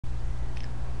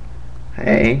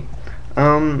Hey,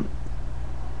 um,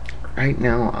 right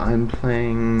now I'm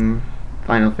playing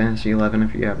Final Fantasy XI,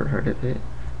 if you ever heard of it,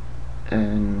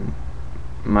 and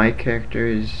my character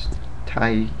is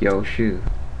Tai Yoshu.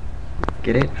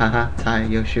 Get it? Haha, Tai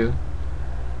Yoshu.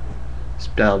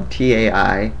 Spelled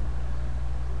Taiyoushuu.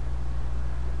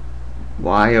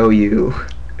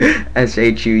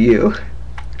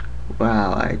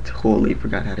 Wow, I totally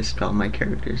forgot how to spell my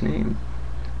character's name.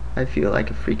 I feel like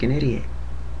a freaking idiot.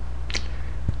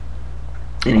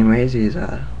 Anyways, he's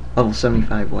a level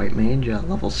 75 white mage,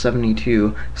 level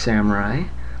 72 samurai,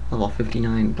 level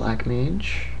 59 black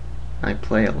mage. I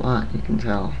play a lot, you can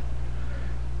tell.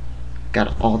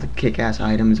 Got all the kick-ass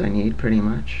items I need, pretty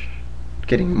much.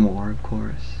 Getting more, of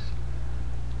course.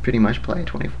 Pretty much play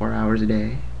 24 hours a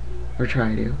day, or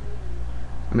try to.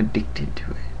 I'm addicted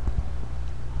to it.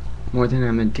 More than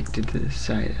I'm addicted to this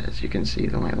site, as you can see,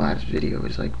 though my last video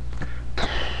was like a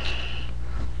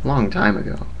long time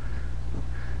ago.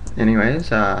 Anyways,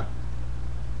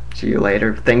 see you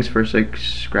later. Thanks for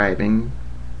subscribing.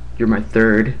 You're my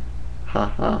third.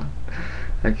 Haha.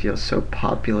 I feel so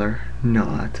popular.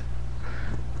 Not.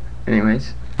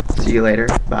 Anyways, see you later.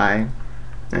 Bye.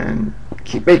 And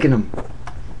keep making them.